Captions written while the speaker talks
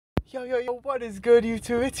Yo, what is good,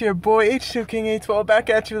 YouTube? It's your boy, H2 King 812, back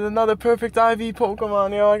at you with another perfect IV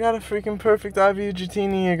Pokemon, yo. I got a freaking perfect Iv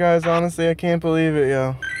Dratini here, guys. Honestly, I can't believe it,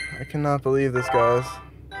 yo. I cannot believe this, guys.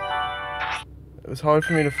 It was hard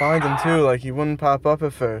for me to find him, too. Like, he wouldn't pop up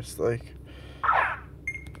at first. Like,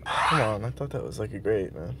 come on. I thought that was, like, a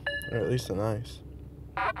great, man. Or at least a nice.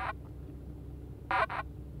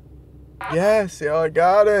 Yes, yo, I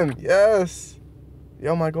got him. Yes.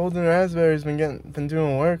 Yo, my golden raspberry's been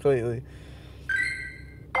doing work lately.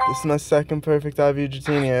 This is my second perfect Iv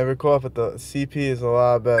Dratini I ever caught, but the CP is a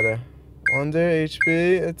lot better. Wonder,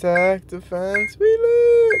 HP, attack, defense, we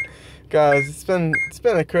lit! Guys, it's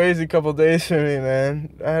been a crazy couple days for me,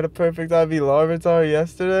 man. I had a perfect Iv Larvitar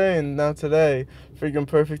yesterday, and now today, freaking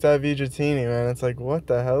perfect Iv Dratini, man. It's like, what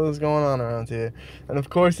the hell is going on around here? And of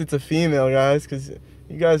course, it's a female, guys, because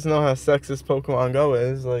you guys know how sexist Pokemon Go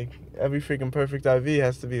is. Like, every freaking perfect IV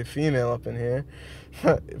has to be a female up in here.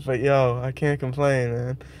 But yo, I can't complain,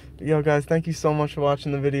 man. But yo, guys, thank you so much for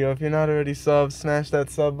watching the video. If you're not already subbed, smash that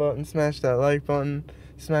sub button, smash that like button,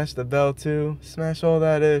 smash the bell too, smash all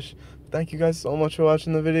that ish. Thank you guys so much for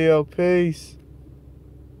watching the video. Peace.